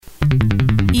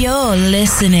You're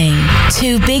listening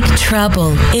to Big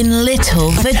Trouble in Little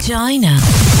Vagina.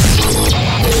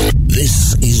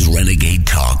 This is Renegade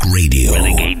Talk Radio.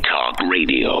 Renegade Talk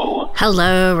Radio.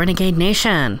 Hello, Renegade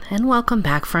Nation, and welcome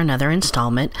back for another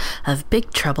installment of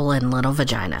Big Trouble in Little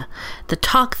Vagina, the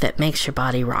talk that makes your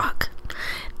body rock.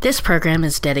 This program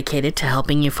is dedicated to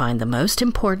helping you find the most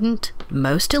important,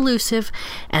 most elusive,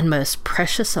 and most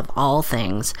precious of all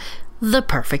things, the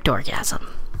perfect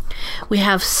orgasm. We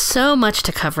have so much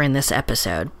to cover in this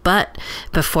episode, but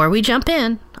before we jump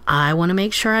in, I want to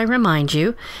make sure I remind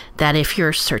you that if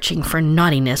you're searching for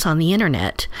naughtiness on the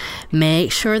internet,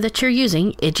 make sure that you're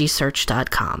using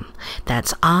IdgySearch.com.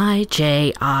 That's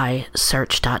IJI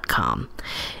Search.com.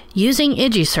 Using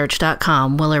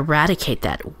IdgySearch.com will eradicate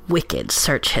that wicked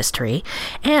search history,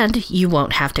 and you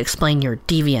won't have to explain your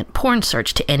deviant porn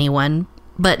search to anyone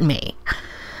but me,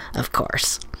 of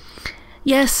course.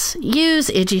 Yes,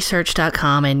 use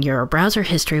IdgySearch.com and your browser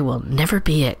history will never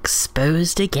be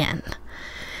exposed again.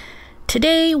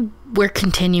 Today, we're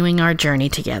continuing our journey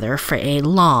together for a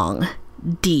long,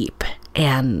 deep,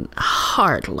 and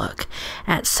hard look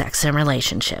at sex and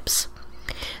relationships.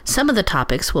 Some of the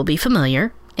topics will be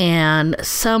familiar, and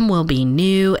some will be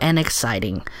new and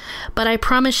exciting. But I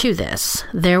promise you this,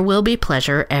 there will be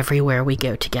pleasure everywhere we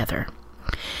go together.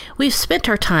 We've spent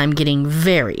our time getting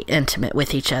very intimate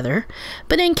with each other,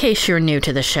 but in case you're new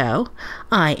to the show,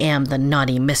 I am the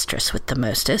naughty mistress with the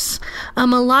mostest, a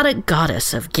melodic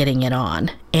goddess of getting it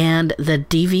on, and the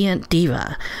deviant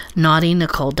diva, naughty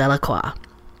Nicole Delacroix.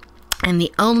 And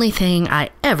the only thing I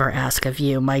ever ask of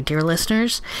you, my dear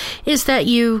listeners, is that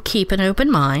you keep an open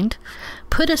mind,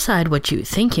 put aside what you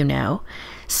think you know,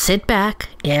 sit back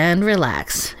and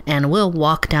relax, and we'll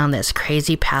walk down this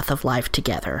crazy path of life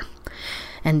together.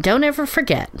 And don't ever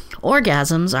forget,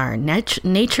 orgasms are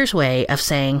nature's way of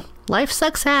saying, life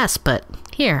sucks ass, but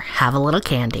here, have a little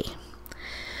candy.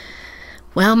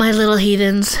 Well, my little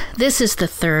heathens, this is the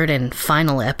third and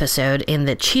final episode in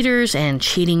the Cheaters and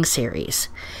Cheating series.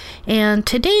 And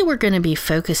today we're going to be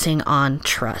focusing on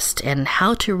trust and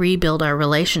how to rebuild our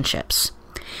relationships.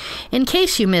 In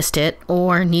case you missed it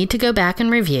or need to go back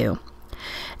and review,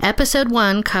 Episode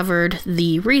 1 covered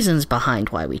the reasons behind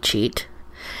why we cheat.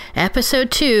 Episode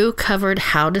 2 covered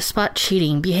how to spot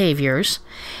cheating behaviors,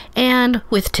 and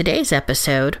with today's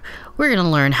episode, we're going to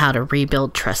learn how to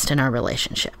rebuild trust in our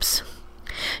relationships.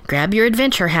 Grab your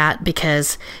adventure hat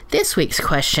because this week's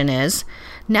question is,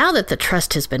 now that the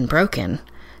trust has been broken,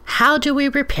 how do we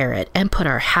repair it and put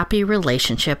our happy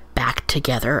relationship back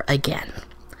together again?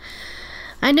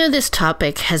 I know this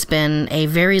topic has been a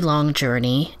very long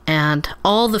journey, and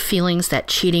all the feelings that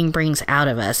cheating brings out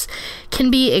of us can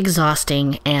be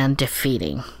exhausting and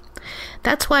defeating.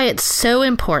 That's why it's so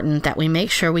important that we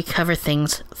make sure we cover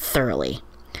things thoroughly.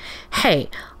 Hey,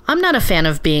 I'm not a fan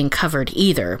of being covered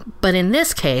either, but in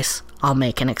this case, I'll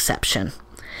make an exception.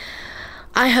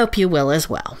 I hope you will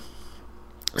as well.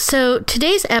 So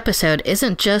today's episode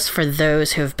isn't just for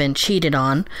those who have been cheated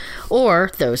on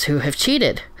or those who have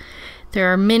cheated. There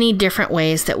are many different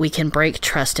ways that we can break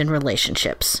trust in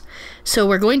relationships. So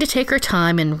we're going to take our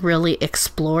time and really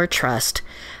explore trust,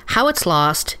 how it's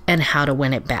lost, and how to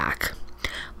win it back.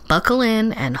 Buckle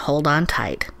in and hold on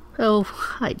tight. Oh,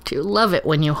 I do love it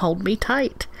when you hold me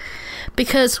tight,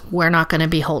 because we're not going to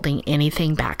be holding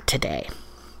anything back today.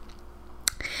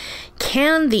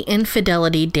 Can the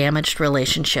infidelity-damaged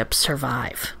relationship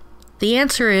survive? The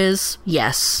answer is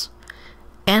yes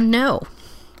and no.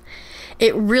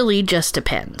 It really just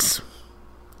depends.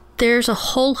 There's a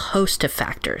whole host of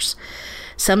factors.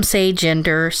 Some say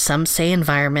gender, some say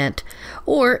environment,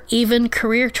 or even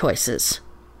career choices.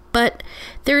 But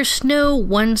there's no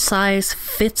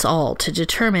one-size-fits-all to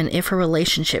determine if a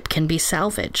relationship can be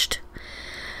salvaged.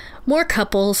 Many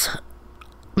couples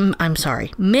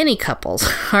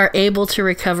are able to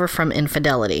recover from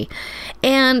infidelity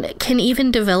and can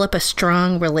even develop a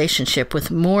strong relationship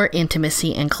with more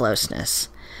intimacy and closeness.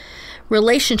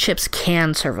 Relationships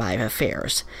can survive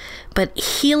affairs, but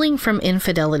healing from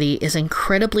infidelity is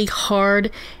incredibly hard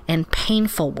and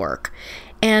painful work,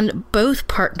 and both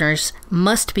partners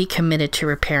must be committed to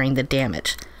repairing the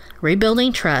damage,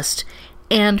 rebuilding trust,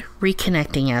 and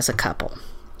reconnecting as a couple.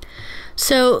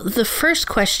 So the first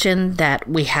question that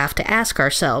we have to ask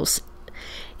ourselves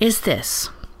is this: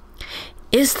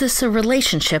 is this a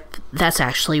relationship that's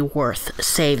actually worth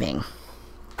saving?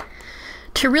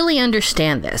 To really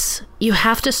understand this, you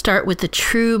have to start with the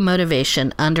true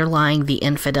motivation underlying the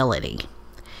infidelity.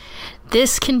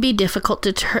 This can be difficult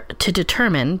to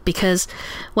determine because,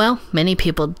 well, many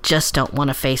people just don't want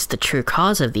to face the true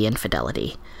cause of the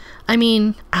infidelity. I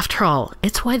mean, after all,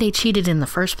 it's why they cheated in the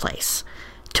first place.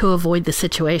 to avoid the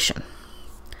situation.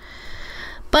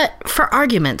 But for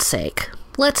argument's sake,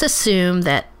 let's assume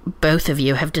that both of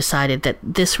you have decided that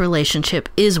this relationship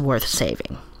is worth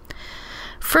saving.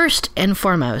 First and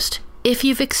foremost, if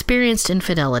you've experienced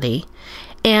infidelity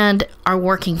and are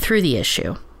working through the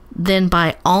issue, then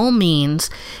by all means,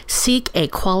 seek a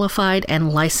qualified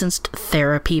and licensed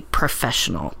therapy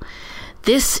professional.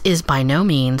 This is by no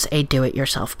means a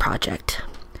do-it-yourself project.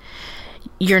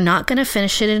 You're not going to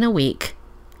finish it in a week,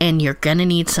 and you're going to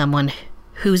need someone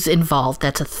who's involved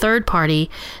that's a third party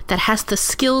that has the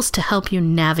skills to help you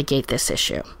navigate this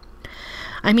issue.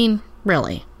 I mean,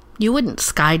 really, you wouldn't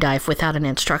skydive without an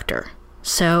instructor,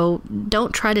 so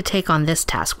don't try to take on this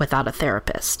task without a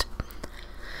therapist.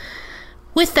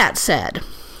 With that said,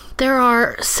 there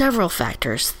are several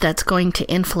factors that's going to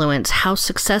influence how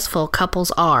successful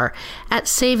couples are at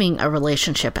saving a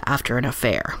relationship after an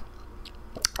affair.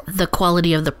 The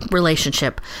quality of the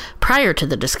relationship prior to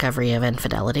the discovery of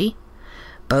infidelity,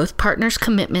 both partners'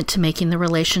 commitment to making the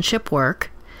relationship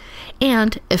work,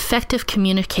 and effective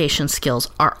communication skills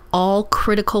are all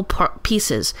critical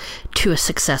pieces to a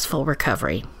successful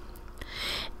recovery.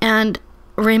 And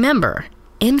remember,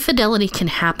 infidelity can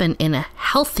happen in a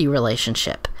healthy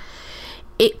relationship.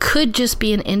 It could just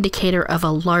be an indicator of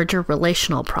a larger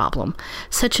relational problem,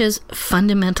 such as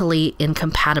fundamentally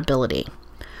incompatibility,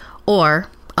 or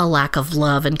a lack of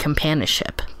love and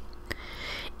companionship.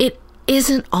 It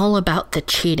isn't all about the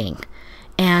cheating,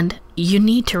 and you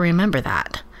need to remember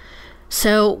that.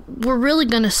 So we're really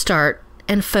going to start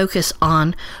and focus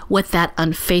on what that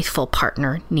unfaithful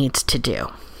partner needs to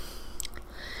do.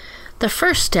 The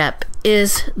first step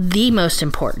is the most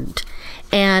important,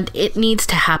 and it needs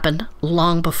to happen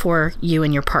long before you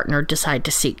and your partner decide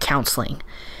to seek counseling.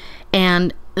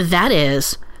 And that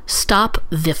is, stop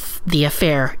the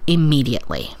affair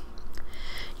immediately.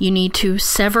 You need to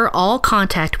sever all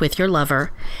contact with your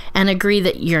lover and agree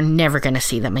that you're never going to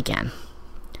see them again.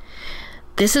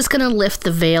 This is going to lift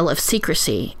the veil of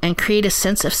secrecy and create a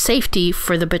sense of safety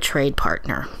for the betrayed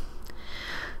partner.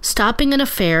 Stopping an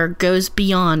affair goes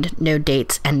beyond no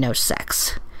dates and no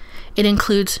sex. It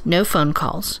includes no phone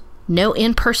calls, no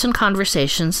in-person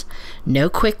conversations, no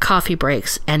quick coffee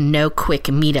breaks, and no quick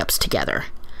meetups together.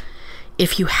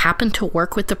 If you happen to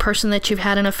work with the person that you've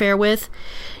had an affair with,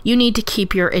 you need to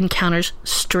keep your encounters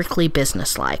strictly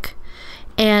businesslike.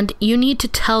 And you need to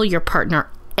tell your partner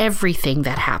everything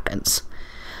that happens.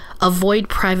 Avoid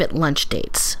private lunch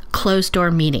dates, closed-door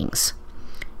meetings,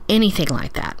 anything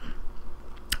like that.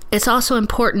 It's also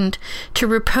important to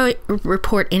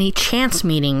report any chance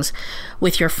meetings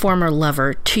with your former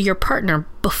lover to your partner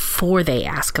before they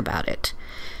ask about it.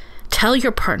 Tell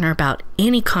your partner about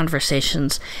any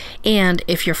conversations, and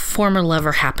if your former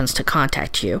lover happens to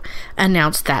contact you,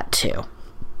 announce that too.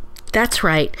 That's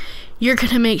right, you're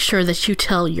going to make sure that you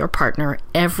tell your partner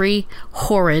every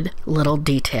horrid little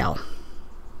detail.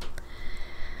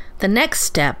 The next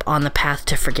step on the path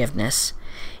to forgiveness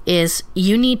is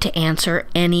you need to answer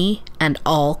any and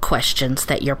all questions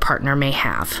that your partner may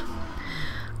have.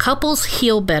 Couples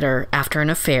heal better after an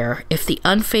affair if the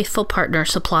unfaithful partner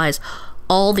supplies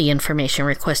all the information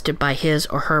requested by his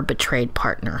or her betrayed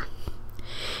partner.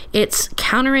 It's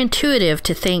counterintuitive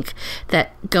to think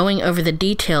that going over the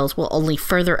details will only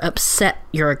further upset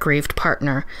your aggrieved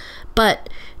partner, but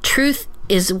truth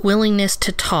is willingness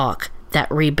to talk that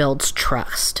rebuilds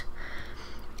trust.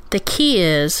 The key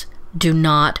is, do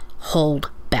not hold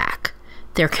back.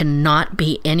 There cannot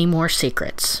be any more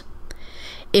secrets.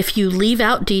 If you leave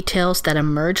out details that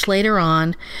emerge later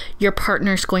on, your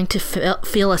partner's going to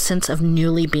feel a sense of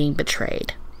newly being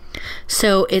betrayed.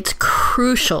 So it's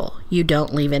crucial you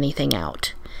don't leave anything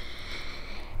out.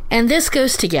 And this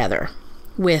goes together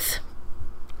with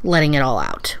letting it all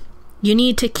out. You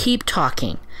need to keep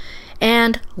talking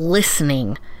and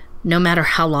listening, no matter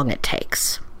how long it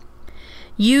takes.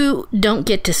 You don't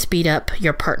get to speed up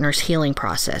your partner's healing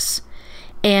process,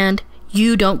 and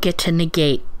you don't get to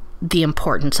negate the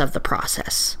importance of the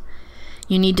process.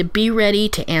 You need to be ready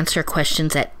to answer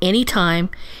questions at any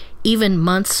time, even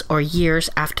months or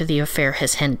years after the affair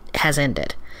has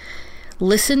ended.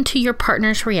 Listen to your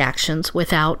partner's reactions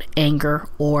without anger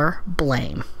or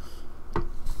blame.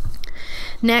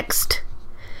 Next,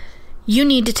 you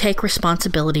need to take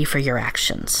responsibility for your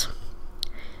actions.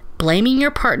 Blaming your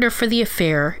partner for the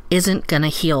affair isn't going to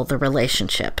heal the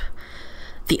relationship.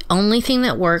 The only thing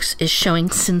that works is showing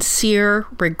sincere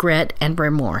regret and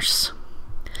remorse.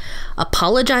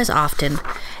 Apologize often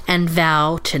and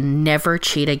vow to never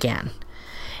cheat again.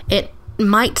 It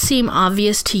might seem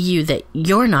obvious to you that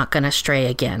you're not going to stray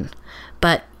again,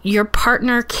 but your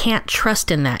partner can't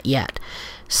trust in that yet.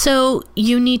 So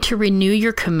you need to renew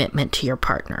your commitment to your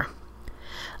partner.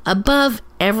 Above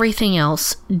everything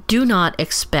else, do not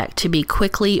expect to be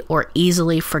quickly or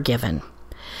easily forgiven.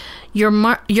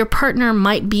 Your partner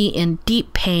might be in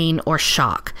deep pain or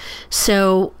shock,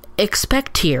 so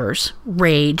expect tears,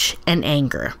 rage, and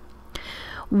anger.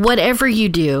 Whatever you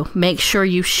do, make sure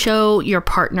you show your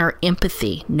partner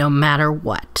empathy no matter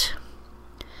what.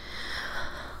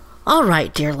 All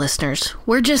right, dear listeners,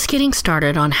 we're just getting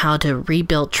started on how to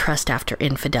rebuild trust after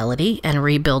infidelity and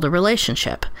rebuild a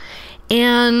relationship.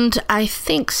 And I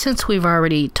think since we've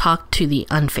already talked to the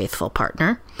unfaithful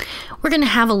partner, we're going to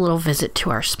have a little visit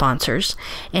to our sponsors,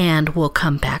 and we'll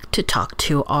come back to talk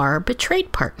to our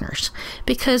betrayed partners,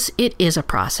 because it is a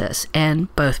process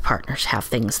and both partners have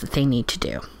things that they need to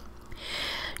do.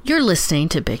 You're listening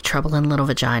to Big Trouble in Little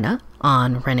Vagina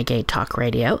on Renegade Talk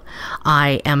Radio.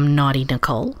 I am Naughty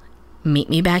Nicole.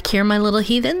 Meet me back here, my little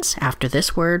heathens, after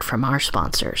this word from our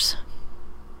sponsors.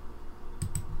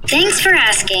 Thanks for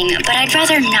asking, but I'd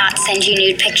rather not send you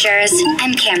nude pictures.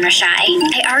 I'm camera shy.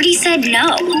 I already said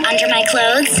no. Under my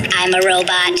clothes, I'm a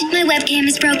robot. My webcam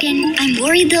is broken. I'm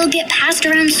worried they'll get passed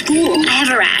around school. I have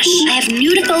a rash. I have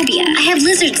nudophobia. I have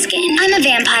lizard skin. I'm a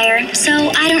vampire, so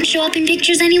I don't show up in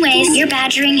pictures anyways. Your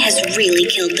badgering has really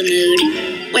killed the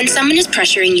mood. When someone is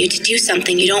pressuring you to do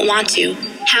something you don't want to,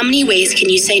 how many ways can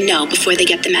you say no before they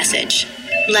get the message?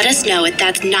 Let us know at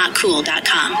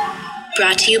that'snotcool.com.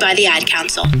 Brought to you by the Ad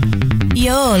Council.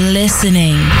 You're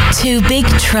listening to Big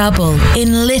Trouble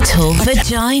in Little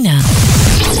Vagina.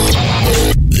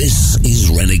 This is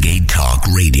Renegade Talk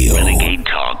Radio. Renegade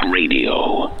Talk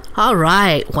Radio. All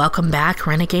right, welcome back,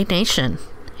 Renegade Nation.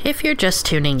 If you're just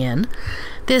tuning in,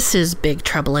 this is Big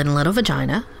Trouble in Little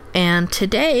Vagina, and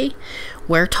today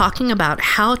we're talking about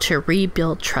how to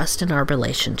rebuild trust in our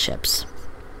relationships.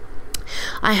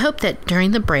 I hope that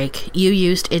during the break you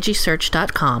used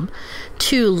edgysearch.com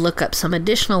to look up some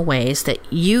additional ways that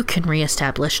you can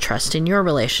reestablish trust in your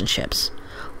relationships.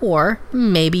 Or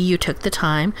maybe you took the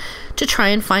time to try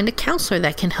and find a counselor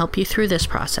that can help you through this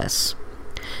process.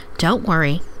 Don't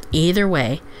worry, either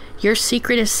way, your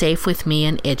secret is safe with me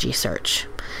and EdgySearch.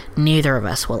 Neither of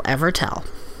us will ever tell.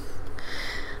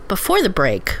 Before the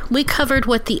break, we covered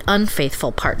what the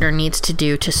unfaithful partner needs to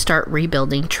do to start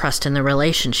rebuilding trust in the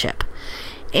relationship.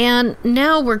 And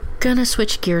now we're gonna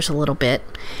switch gears a little bit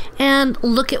and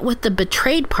look at what the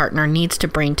betrayed partner needs to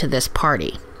bring to this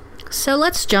party. So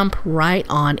let's jump right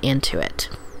on into it.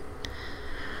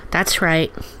 That's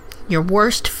right, your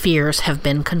worst fears have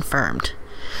been confirmed.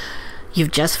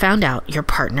 You've just found out your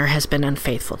partner has been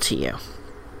unfaithful to you.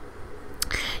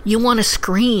 You want to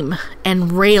scream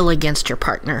and rail against your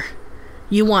partner.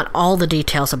 You want all the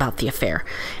details about the affair,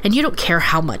 and you don't care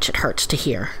how much it hurts to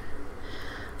hear.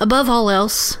 Above all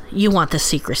else, you want the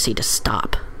secrecy to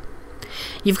stop.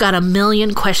 You've got a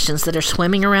million questions that are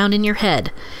swimming around in your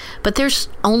head, but there's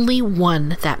only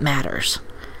one that matters.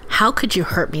 How could you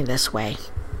hurt me this way?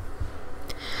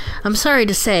 I'm sorry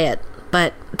to say it,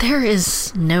 but there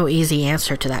is no easy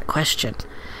answer to that question.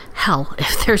 Hell,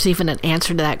 if there's even an answer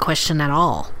to that question at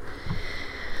all.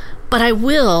 But I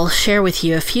will share with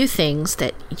you a few things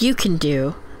that you can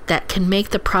do that can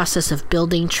make the process of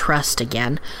building trust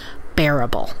again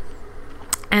bearable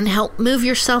and help move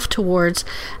yourself towards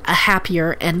a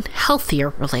happier and healthier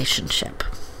relationship.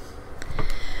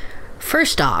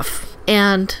 First off,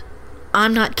 and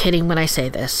I'm not kidding when I say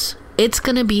this, it's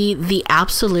going to be the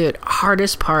absolute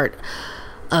hardest part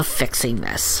of fixing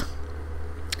this.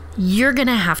 You're going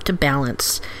to have to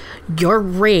balance your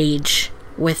rage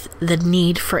with the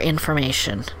need for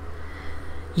information.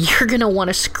 You're going to want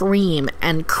to scream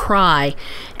and cry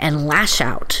and lash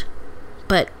out.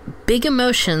 But big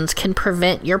emotions can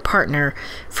prevent your partner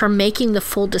from making the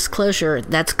full disclosure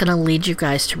that's going to lead you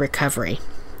guys to recovery.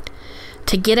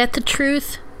 To get at the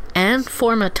truth and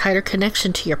form a tighter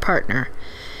connection to your partner,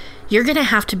 you're going to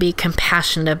have to be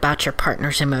compassionate about your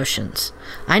partner's emotions.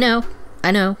 I know.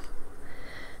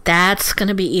 That's going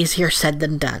to be easier said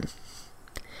than done.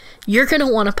 You're going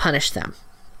to want to punish them.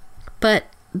 But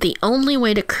the only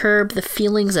way to curb the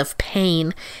feelings of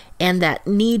pain and that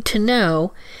need to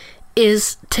know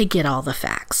is to get all the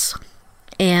facts.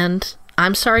 And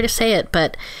I'm sorry to say it,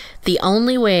 but the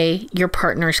only way your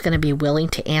partner is going to be willing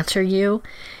to answer you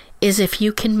is if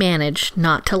you can manage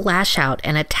not to lash out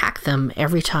and attack them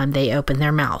every time they open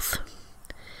their mouth.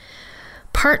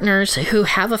 Partners who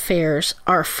have affairs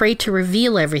are afraid to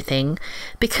reveal everything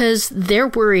because they're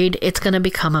worried it's going to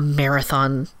become a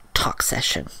marathon talk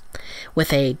session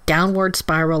with a downward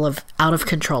spiral of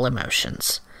out-of-control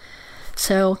emotions.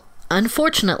 So,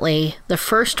 unfortunately, the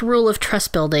first rule of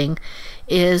trust building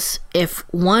is if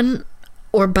one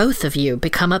or both of you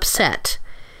become upset,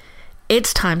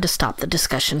 it's time to stop the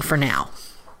discussion for now.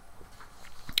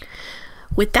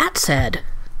 With that said,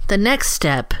 the next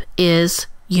step is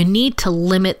you need to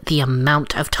limit the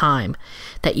amount of time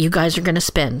that you guys are going to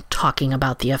spend talking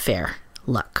about the affair.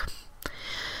 Look,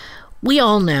 we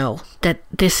all know that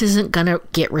this isn't going to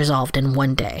get resolved in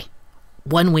one day,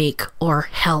 1 week, or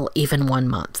hell, even 1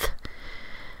 month.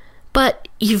 But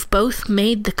you've both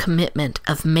made the commitment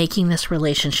of making this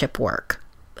relationship work.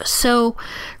 So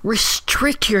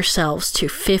restrict yourselves to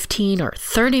 15 or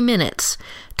 30 minutes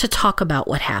to talk about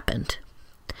what happened.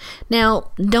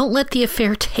 Now, don't let the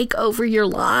affair take over your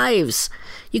lives.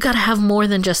 You got to have more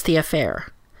than just the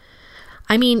affair.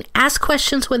 I mean, ask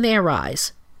questions when they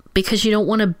arise, because you don't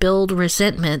want to build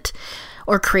resentment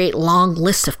or create long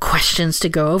lists of questions to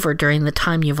go over during the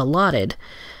time you've allotted.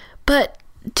 But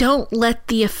don't let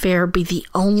the affair be the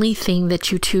only thing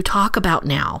that you two talk about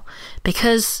now,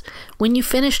 because when you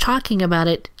finish talking about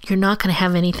it, you're not going to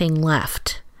have anything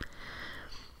left.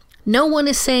 No one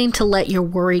is saying to let your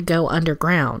worry go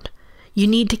underground. You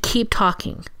need to keep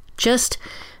talking. Just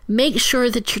make sure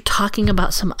that you're talking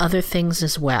about some other things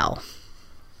as well.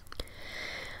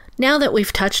 Now that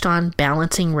we've touched on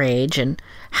balancing rage and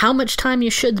how much time you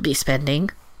should be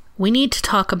spending, we need to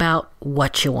talk about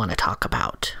what you want to talk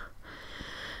about.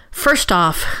 First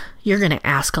off, you're going to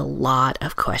ask a lot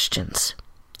of questions.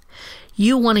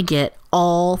 You want to get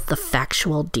all the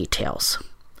factual details.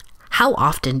 How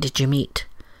often did you meet?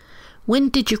 When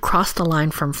did you cross the line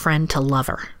from friend to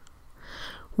lover?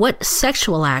 What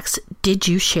sexual acts did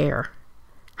you share?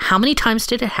 How many times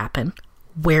did it happen?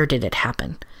 Where did it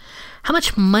happen? How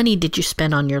much money did you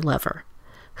spend on your lover?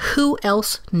 Who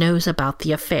else knows about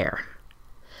the affair?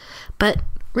 But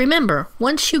remember,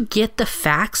 once you get the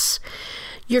facts,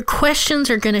 your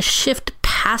questions are going to shift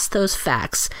past those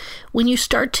facts when you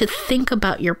start to think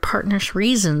about your partner's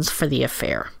reasons for the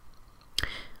affair.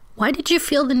 Why did you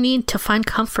feel the need to find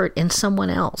comfort in someone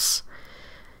else?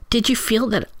 Did you feel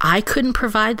that I couldn't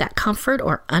provide that comfort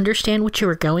or understand what you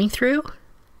were going through?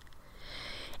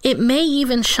 It may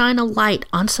even shine a light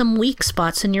on some weak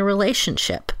spots in your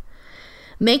relationship.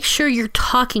 Make sure you're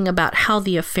talking about how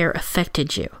the affair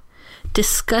affected you.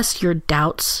 Discuss your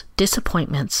doubts,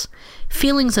 disappointments,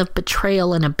 feelings of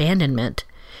betrayal and abandonment,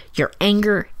 your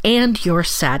anger, and your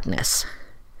sadness.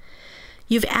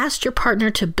 You've asked your partner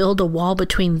to build a wall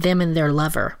between them and their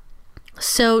lover.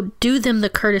 So do them the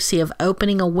courtesy of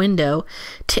opening a window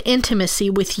to intimacy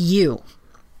with you.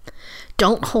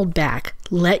 Don't hold back.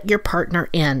 Let your partner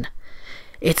in.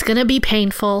 It's going to be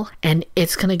painful and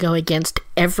it's going to go against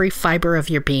every fiber of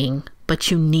your being,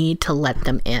 but you need to let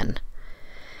them in.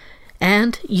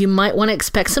 And you might want to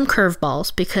expect some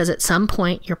curveballs, because at some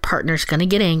point your partner's going to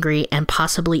get angry and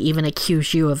possibly even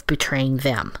accuse you of betraying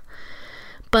them.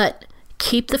 But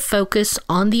keep the focus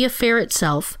on the affair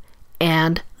itself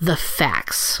and the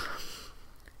facts.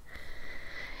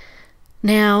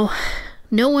 Now,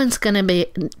 no one's going to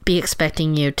be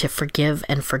expecting you to forgive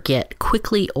and forget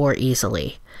quickly or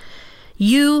easily.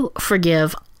 You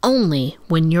forgive only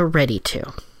when you're ready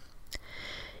to.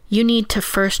 You need to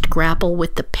first grapple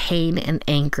with the pain and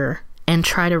anger and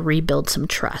try to rebuild some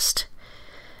trust.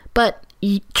 But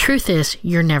truth is,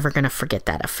 you're never going to forget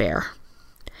that affair.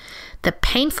 The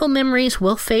painful memories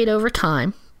will fade over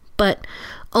time, but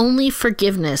only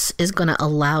forgiveness is going to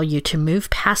allow you to move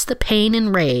past the pain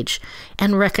and rage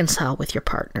and reconcile with your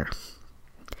partner.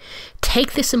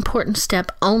 Take this important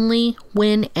step only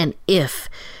when and if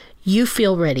you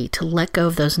feel ready to let go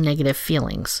of those negative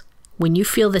feelings, when you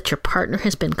feel that your partner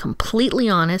has been completely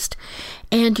honest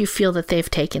and you feel that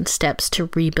they've taken steps to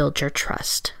rebuild your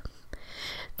trust.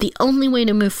 The only way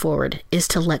to move forward is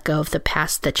to let go of the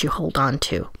past that you hold on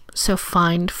to. So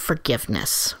find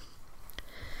forgiveness.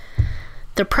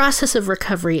 The process of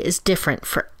recovery is different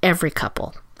for every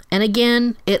couple. And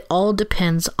again, it all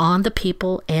depends on the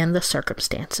people and the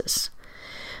circumstances.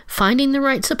 Finding the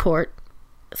right support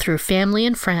through family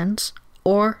and friends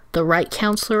or the right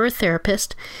counselor or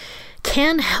therapist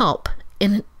can help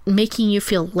in making you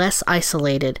feel less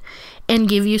isolated and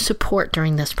give you support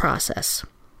during this process.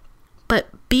 But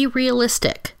be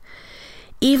realistic,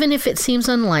 even if it seems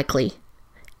unlikely,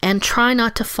 and try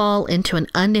not to fall into an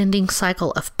unending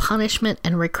cycle of punishment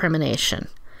and recrimination.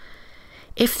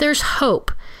 If there's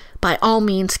hope, by all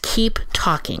means, keep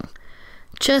talking.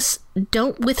 Just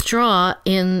don't withdraw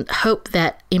in hope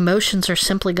that emotions are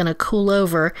simply going to cool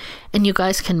over and you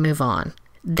guys can move on.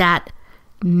 That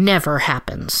never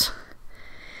happens.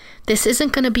 This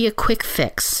isn't going to be a quick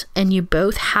fix, and you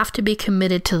both have to be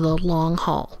committed to the long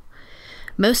haul.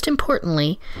 Most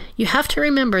importantly, you have to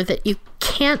remember that you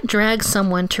can't drag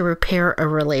someone to repair a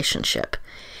relationship.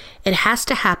 It has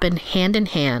to happen hand in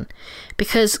hand,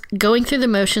 because going through the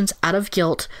motions out of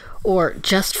guilt or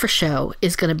just for show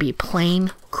is going to be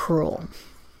plain cruel.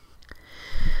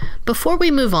 Before we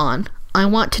move on, I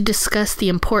want to discuss the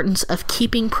importance of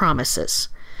keeping promises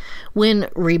when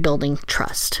rebuilding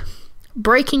trust.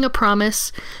 Breaking a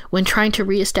promise when trying to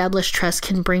reestablish trust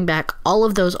can bring back all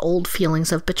of those old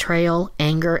feelings of betrayal,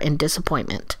 anger, and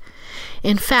disappointment.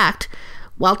 In fact,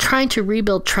 while trying to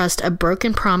rebuild trust, a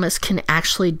broken promise can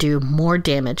actually do more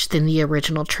damage than the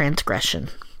original transgression.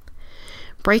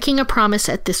 Breaking a promise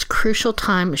at this crucial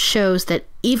time shows that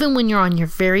even when you're on your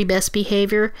very best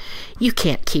behavior, you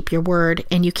can't keep your word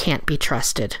and you can't be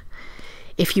trusted.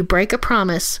 If you break a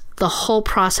promise, the whole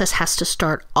process has to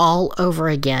start all over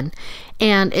again,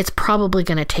 and it's probably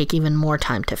going to take even more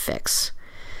time to fix.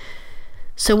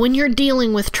 So when you're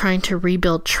dealing with trying to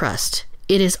rebuild trust,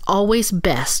 it is always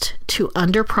best to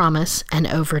underpromise and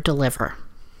overdeliver.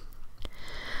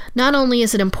 Not only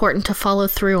is it important to follow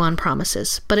through on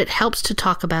promises, but it helps to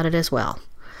talk about it as well.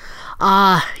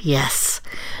 Ah, yes,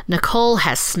 Nicole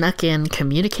has snuck in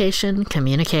communication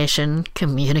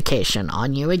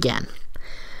on you again.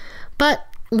 But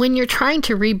when you're trying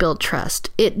to rebuild trust,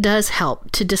 it does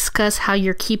help to discuss how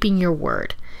you're keeping your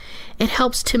word. It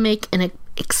helps to make an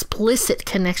explicit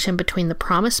connection between the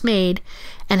promise made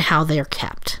and how they're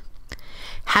kept.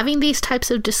 Having these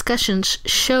types of discussions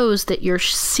shows that you're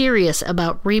serious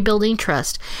about rebuilding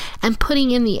trust and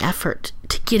putting in the effort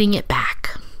to getting it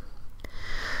back.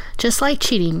 Just like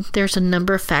cheating, there's a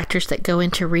number of factors that go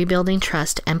into rebuilding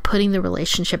trust and putting the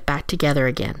relationship back together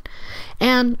again.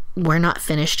 And we're not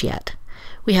finished yet.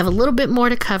 We have a little bit more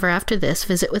to cover after this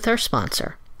visit with our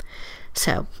sponsor.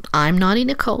 So, I'm Naughty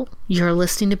Nicole. You're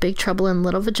listening to Big Trouble in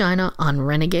Little Vagina on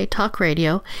Renegade Talk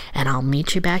Radio, and I'll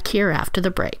meet you back here after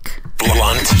the break.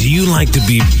 Blunt. Do you like to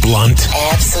be blunt?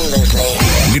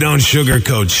 Absolutely. We don't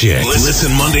sugarcoat shit.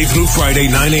 Listen Monday through Friday,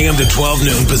 9 a.m. to 12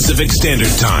 noon Pacific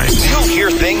Standard Time. You'll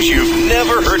hear things you've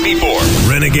never heard before.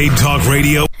 Renegade Talk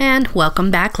Radio. And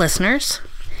welcome back, listeners.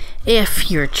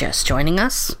 If you're just joining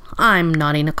us, I'm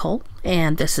Naughty Nicole,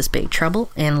 and this is Big Trouble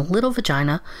in Little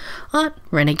Vagina on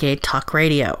Renegade Talk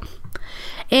Radio.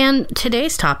 And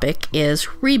today's topic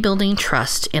is rebuilding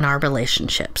trust in our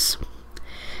relationships.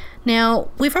 Now,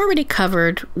 we've already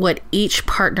covered what each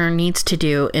partner needs to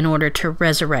do in order to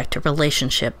resurrect a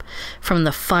relationship from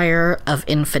the fire of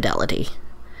infidelity.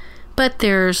 But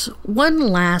there's one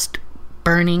last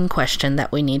burning question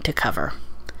that we need to cover.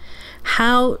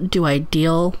 How do I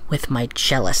deal with my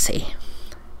jealousy?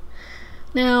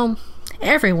 Now,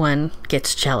 everyone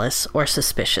gets jealous or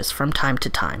suspicious from time to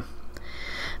time.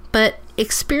 But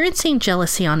experiencing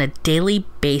jealousy on a daily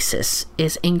basis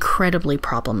is incredibly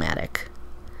problematic.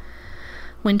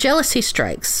 When jealousy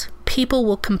strikes, people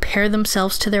will compare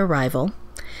themselves to their rival,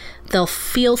 they'll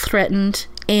feel threatened,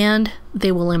 and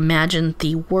they will imagine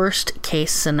the worst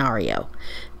case scenario,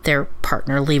 their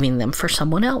partner leaving them for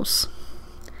someone else.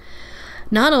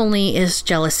 Not only is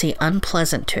jealousy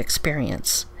unpleasant to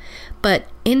experience, but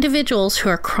individuals who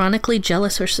are chronically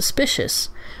jealous or suspicious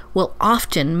will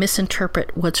often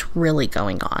misinterpret what's really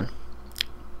going on.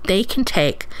 They can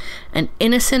take an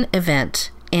innocent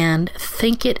event and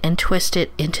think it and twist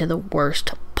it into the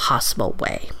worst possible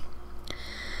way.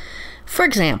 For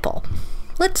example,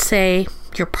 let's say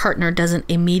your partner doesn't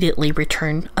immediately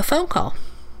return a phone call.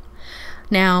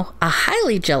 Now, a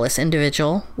highly jealous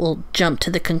individual will jump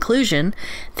to the conclusion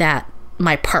that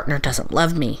my partner doesn't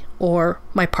love me or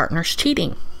my partner's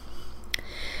cheating.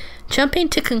 Jumping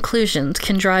to conclusions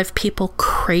can drive people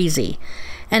crazy,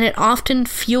 and it often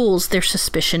fuels their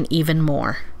suspicion even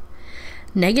more.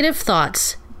 Negative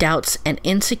thoughts, doubts, and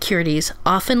insecurities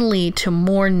often lead to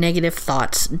more negative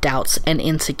thoughts, doubts, and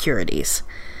insecurities.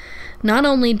 Not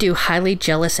only do highly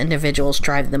jealous individuals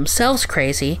drive themselves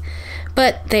crazy,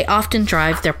 but they often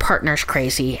drive their partners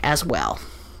crazy as well.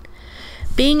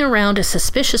 Being around a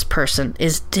suspicious person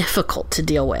is difficult to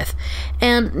deal with,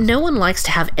 and no one likes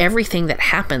to have everything that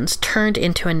happens turned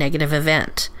into a negative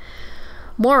event.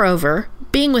 Moreover,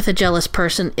 being with a jealous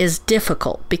person is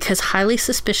difficult because highly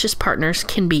suspicious partners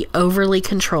can be overly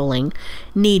controlling,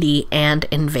 needy, and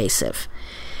invasive.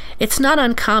 It's not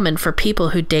uncommon for people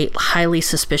who date highly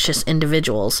suspicious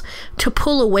individuals to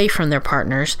pull away from their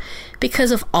partners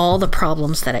because of all the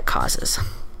problems that it causes.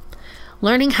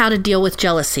 Learning how to deal with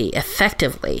jealousy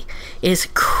effectively is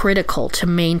critical to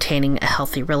maintaining a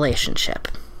healthy relationship.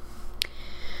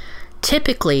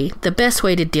 Typically, the best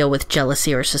way to deal with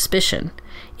jealousy or suspicion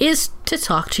is to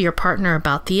talk to your partner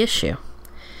about the issue.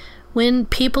 When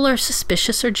people are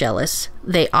suspicious or jealous,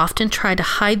 they often try to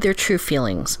hide their true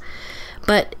feelings,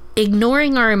 but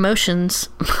ignoring our emotions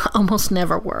almost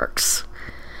never works.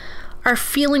 our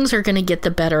feelings are going to get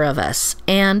the better of us,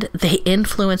 and they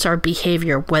influence our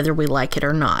behavior whether we like it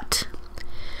or not.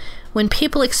 When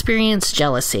people experience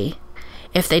jealousy,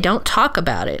 if they don't talk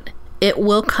about it, it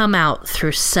will come out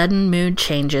through sudden mood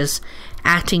changes,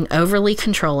 acting overly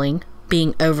controlling,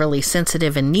 being overly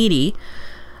sensitive and needy,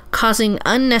 causing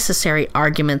unnecessary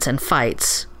arguments and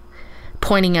fights,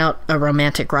 pointing out a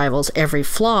romantic rival's every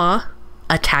flaw,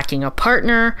 attacking a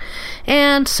partner,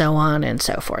 and so on and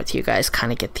so forth. You guys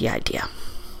kind of get the idea.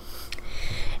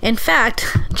 In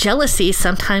fact, jealousy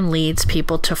sometimes leads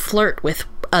people to flirt with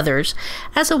others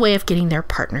as a way of getting their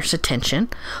partner's attention,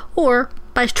 or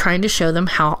by trying to show them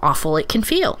how awful it can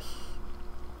feel.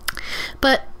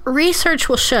 But research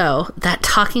will show that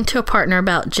talking to a partner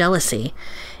about jealousy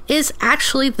is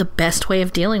actually the best way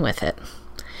of dealing with it.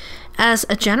 As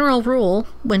a general rule,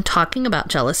 when talking about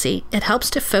jealousy, it helps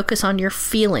to focus on your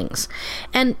feelings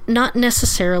and not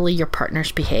necessarily your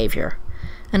partner's behavior.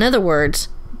 In other words,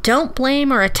 don't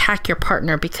blame or attack your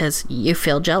partner because you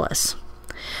feel jealous.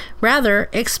 Rather,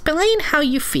 explain how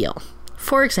you feel.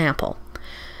 For example,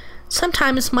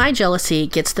 sometimes my jealousy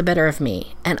gets the better of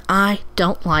me, and I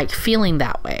don't like feeling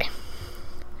that way.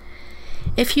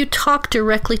 If you talk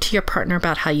directly to your partner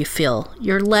about how you feel,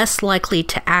 you're less likely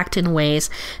to act in ways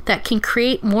that can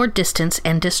create more distance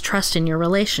and distrust in your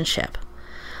relationship.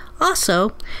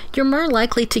 Also, you're more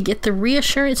likely to get the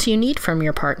reassurance you need from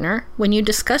your partner when you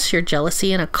discuss your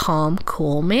jealousy in a calm,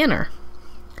 cool manner.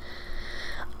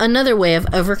 Another way of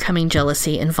overcoming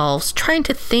jealousy involves trying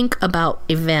to think about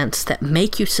events that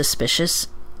make you suspicious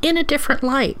in a different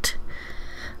light.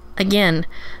 Again,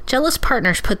 jealous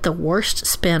partners put the worst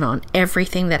spin on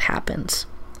everything that happens.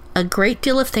 A great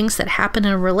deal of things that happen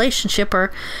in a relationship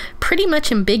are pretty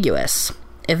much ambiguous.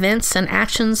 Events and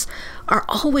actions are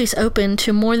always open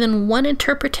to more than one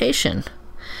interpretation.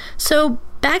 So,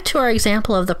 back to our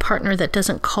example of the partner that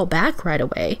doesn't call back right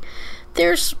away,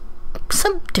 there's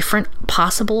some different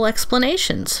possible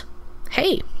explanations.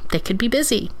 Hey, they could be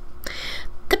busy.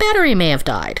 The battery may have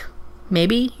died.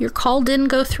 Maybe your call didn't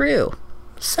go through.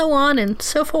 So on and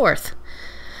so forth.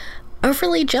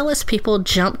 Overly jealous people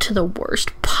jump to the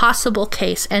worst possible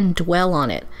case and dwell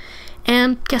on it.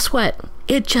 And guess what?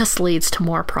 It just leads to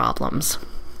more problems.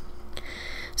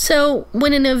 So,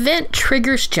 when an event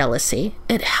triggers jealousy,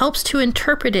 it helps to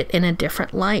interpret it in a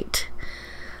different light.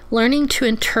 Learning to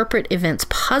interpret events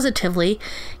positively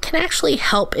can actually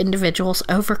help individuals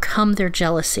overcome their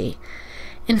jealousy.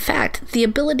 In fact, the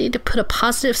ability to put a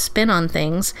positive spin on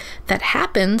things that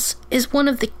happens is one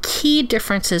of the key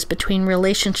differences between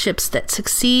relationships that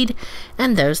succeed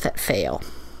and those that fail.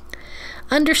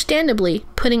 Understandably,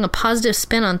 putting a positive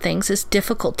spin on things is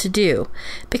difficult to do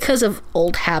because of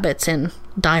old habits and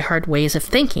diehard ways of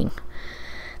thinking.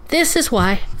 This is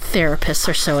why therapists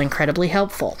are so incredibly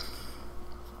helpful.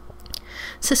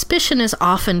 Suspicion is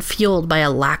often fueled by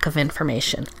a lack of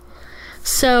information.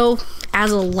 So,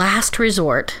 as a last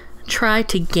resort, try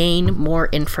to gain more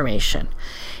information.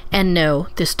 And no,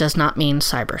 this does not mean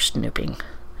cyber snooping.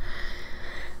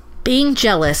 Being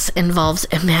jealous involves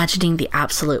imagining the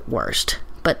absolute worst,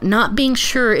 but not being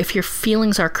sure if your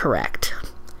feelings are correct.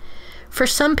 For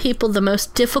some people, the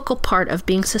most difficult part of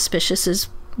being suspicious is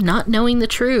not knowing the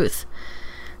truth.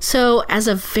 So, as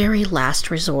a very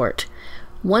last resort,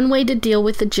 one way to deal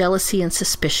with the jealousy and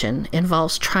suspicion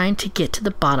involves trying to get to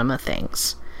the bottom of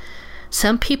things.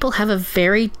 Some people have a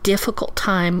very difficult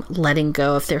time letting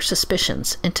go of their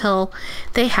suspicions until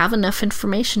they have enough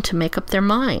information to make up their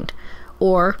mind,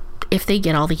 or if they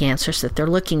get all the answers that they're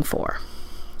looking for.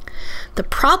 The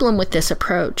problem with this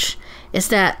approach is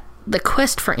that the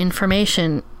quest for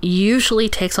information usually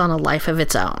takes on a life of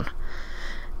its own.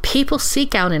 People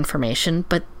seek out information,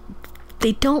 but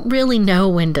they don't really know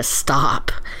when to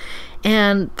stop,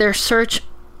 and their search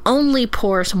only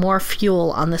pours more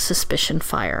fuel on the suspicion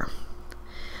fire.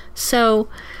 So,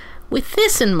 with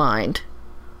this in mind,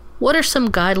 what are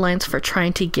some guidelines for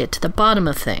trying to get to the bottom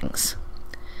of things?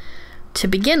 To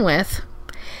begin with,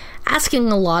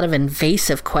 asking a lot of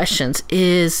invasive questions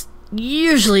is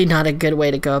usually not a good way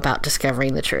to go about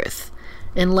discovering the truth,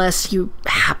 unless you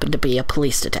happen to be a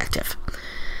police detective.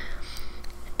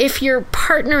 If your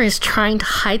partner is trying to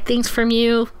hide things from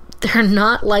you, they're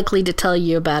not likely to tell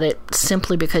you about it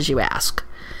simply because you ask.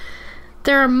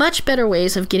 There are much better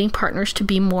ways of getting partners to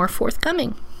be more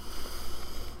forthcoming.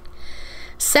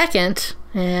 Second,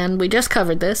 and we just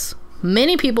covered this,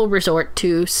 many people resort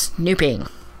to snooping.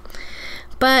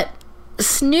 But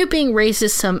snooping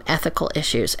raises some ethical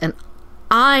issues, and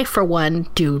I, for one,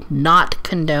 do not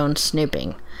condone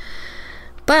snooping.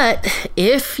 But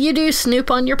if you do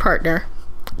snoop on your partner,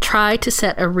 try to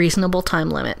set a reasonable time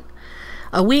limit.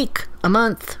 A week, a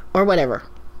month, or whatever,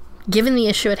 given the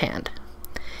issue at hand.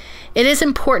 It is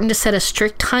important to set a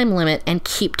strict time limit and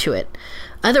keep to it.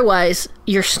 Otherwise,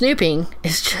 your snooping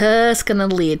is just going to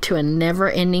lead to a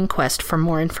never-ending quest for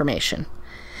more information,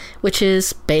 which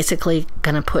is basically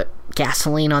going to put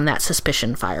gasoline on that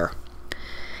suspicion fire.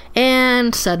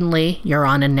 And suddenly, you're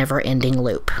on a never-ending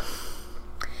loop.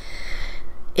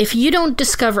 If you don't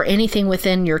discover anything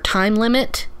within your time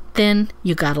limit, then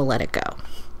you gotta let it go.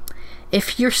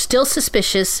 If you're still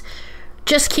suspicious,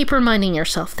 just keep reminding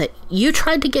yourself that you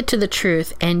tried to get to the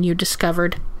truth and you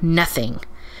discovered nothing.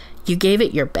 You gave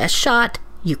it your best shot,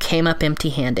 you came up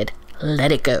empty-handed.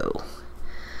 Let it go.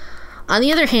 On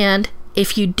the other hand,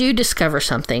 if you do discover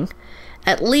something,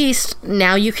 at least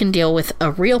now you can deal with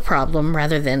a real problem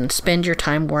rather than spend your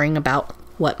time worrying about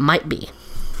what might be.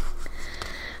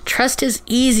 Trust is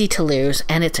easy to lose,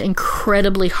 and it's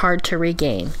incredibly hard to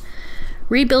regain.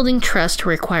 Rebuilding trust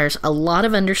requires a lot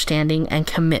of understanding and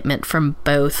commitment from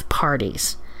both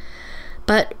parties.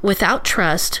 But without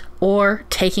trust, or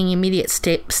taking immediate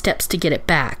steps to get it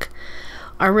back,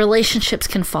 our relationships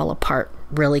can fall apart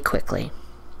really quickly.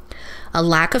 A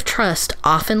lack of trust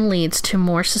often leads to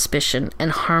more suspicion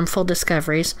and harmful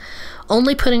discoveries,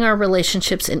 only putting our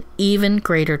relationships in even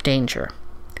greater danger.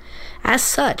 As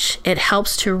such, it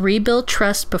helps to rebuild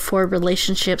trust before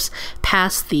relationships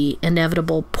pass the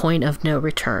inevitable point of no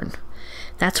return.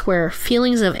 That's where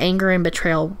feelings of anger and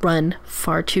betrayal run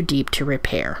far too deep to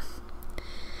repair.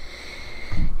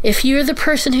 If you're the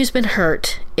person who's been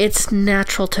hurt, it's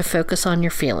natural to focus on your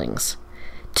feelings,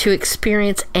 to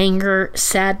experience anger,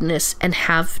 sadness, and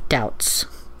have doubts.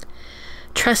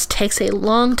 Trust takes a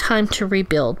long time to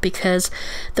rebuild because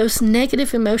those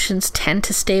negative emotions tend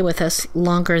to stay with us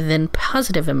longer than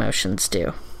positive emotions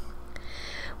do.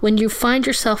 When you find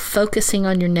yourself focusing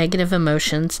on your negative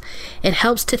emotions, it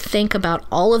helps to think about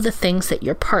all of the things that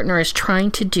your partner is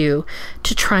trying to do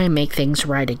to try and make things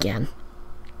right again.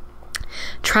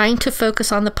 Trying to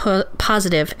focus on the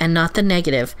positive and not the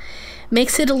negative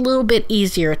makes it a little bit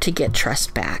easier to get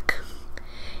trust back.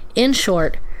 In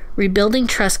short, rebuilding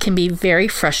trust can be very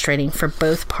frustrating for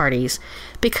both parties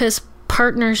because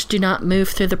partners do not move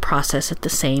through the process at the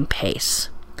same pace.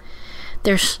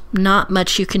 There's not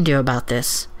much you can do about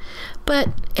this, but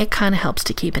it kind of helps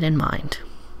to keep it in mind.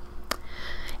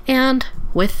 And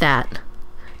with that,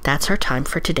 that's our time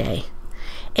for today,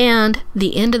 and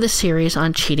the end of the series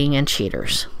on cheating and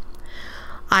cheaters.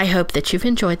 I hope that you've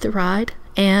enjoyed the ride,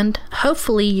 and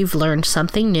hopefully you've learned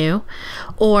something new,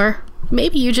 or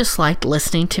maybe you just liked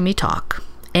listening to me talk.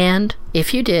 And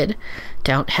if you did,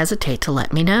 don't hesitate to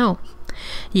let me know.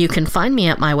 You can find me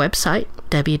at my website,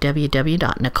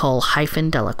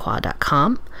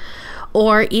 www.nicole-delacroix.com,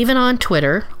 or even on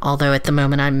Twitter, although at the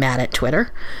moment I'm mad at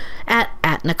Twitter,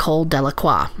 at Nicole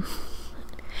Delacroix.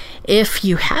 If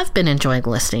you have been enjoying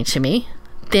listening to me,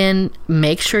 then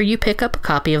make sure you pick up a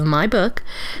copy of my book,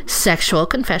 Sexual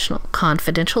Confessional: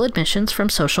 Confidential Admissions from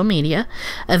Social Media,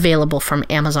 available from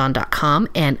Amazon.com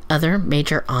and other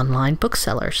major online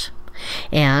booksellers.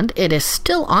 And it is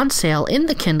still on sale in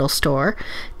the Kindle store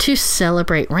to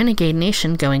celebrate Renegade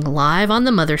Nation going live on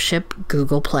the mothership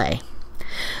Google Play.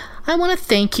 I want to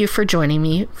thank you for joining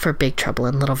me for Big Trouble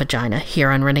in Little Vagina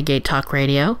here on Renegade Talk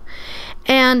Radio.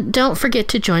 And don't forget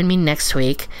to join me next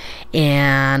week,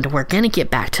 and we're going to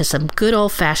get back to some good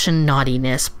old-fashioned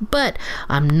naughtiness, but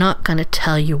I'm not going to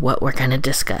tell you what we're going to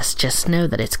discuss. Just know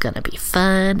that it's going to be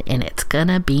fun, and it's going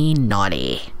to be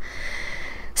naughty.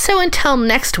 So until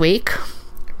next week,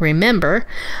 remember,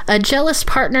 a jealous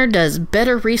partner does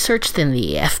better research than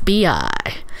the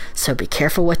FBI, so be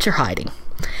careful what you're hiding.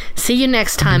 See you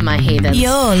next time, my havens.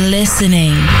 You're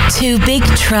listening to Big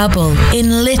Trouble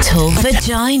in Little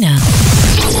Vagina.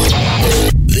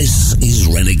 This is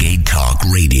Renegade Talk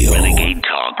Radio. Renegade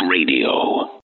Talk Radio.